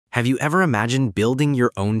Have you ever imagined building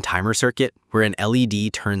your own timer circuit where an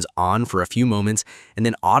LED turns on for a few moments and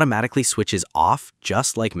then automatically switches off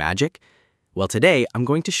just like magic? Well, today I'm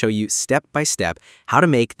going to show you step by step how to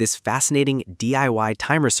make this fascinating DIY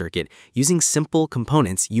timer circuit using simple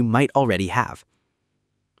components you might already have.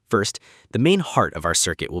 First, the main heart of our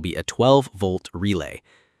circuit will be a 12-volt relay.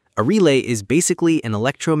 A relay is basically an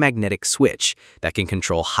electromagnetic switch that can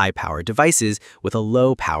control high-power devices with a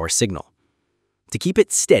low-power signal. To keep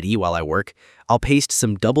it steady while I work, I'll paste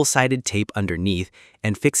some double-sided tape underneath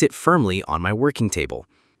and fix it firmly on my working table.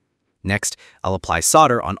 Next, I'll apply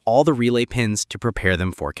solder on all the relay pins to prepare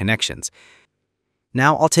them for connections.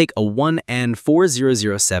 Now I'll take a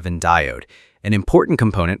 1N4007 diode, an important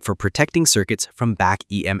component for protecting circuits from back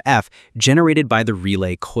EMF generated by the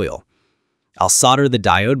relay coil. I'll solder the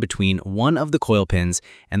diode between one of the coil pins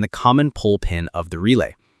and the common pull pin of the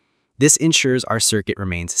relay. This ensures our circuit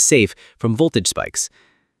remains safe from voltage spikes.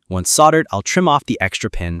 Once soldered, I'll trim off the extra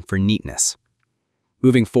pin for neatness.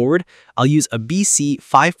 Moving forward, I'll use a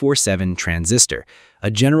BC547 transistor, a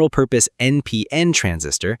general-purpose NPN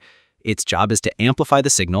transistor. Its job is to amplify the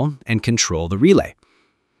signal and control the relay.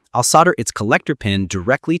 I'll solder its collector pin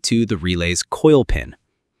directly to the relay's coil pin.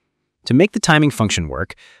 To make the timing function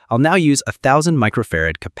work, I'll now use a 1000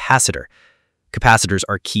 microfarad capacitor. Capacitors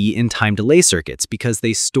are key in time delay circuits because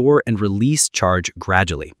they store and release charge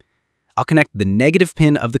gradually. I'll connect the negative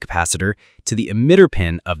pin of the capacitor to the emitter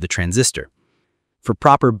pin of the transistor. For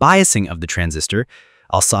proper biasing of the transistor,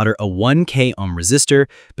 I'll solder a 1K ohm resistor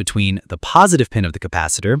between the positive pin of the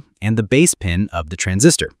capacitor and the base pin of the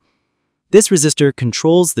transistor. This resistor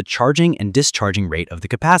controls the charging and discharging rate of the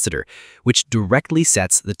capacitor, which directly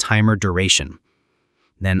sets the timer duration.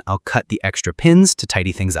 Then I'll cut the extra pins to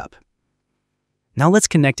tidy things up. Now let's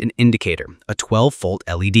connect an indicator, a 12-volt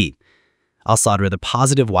LED. I'll solder the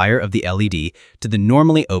positive wire of the LED to the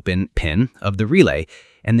normally open pin of the relay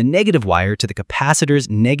and the negative wire to the capacitor's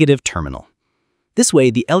negative terminal. This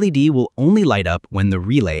way, the LED will only light up when the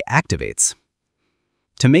relay activates.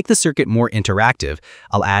 To make the circuit more interactive,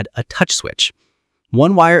 I'll add a touch switch.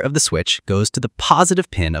 One wire of the switch goes to the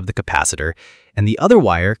positive pin of the capacitor, and the other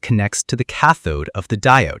wire connects to the cathode of the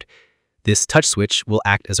diode. This touch switch will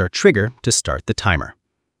act as our trigger to start the timer.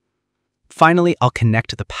 Finally, I'll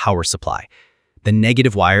connect the power supply. The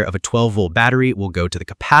negative wire of a 12-volt battery will go to the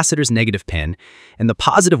capacitor's negative pin, and the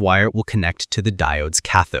positive wire will connect to the diode's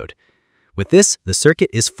cathode. With this, the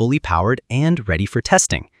circuit is fully powered and ready for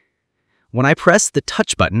testing. When I press the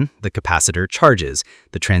touch button, the capacitor charges,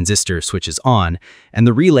 the transistor switches on, and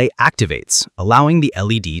the relay activates, allowing the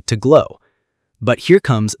LED to glow. But here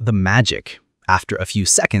comes the magic. After a few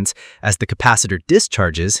seconds, as the capacitor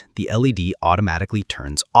discharges, the LED automatically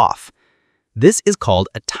turns off. This is called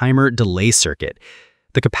a timer delay circuit.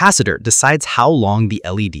 The capacitor decides how long the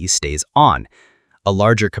LED stays on. A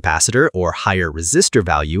larger capacitor or higher resistor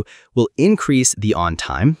value will increase the on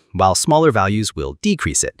time, while smaller values will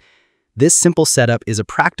decrease it. This simple setup is a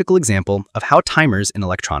practical example of how timers in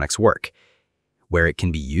electronics work. Where it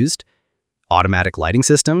can be used: automatic lighting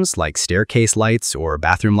systems like staircase lights or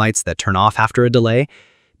bathroom lights that turn off after a delay,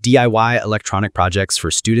 DIY electronic projects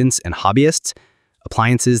for students and hobbyists,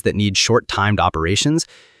 appliances that need short-timed operations,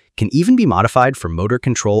 can even be modified for motor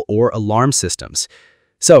control or alarm systems.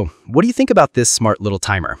 So, what do you think about this smart little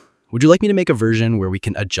timer? Would you like me to make a version where we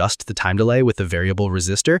can adjust the time delay with a variable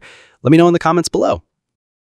resistor? Let me know in the comments below.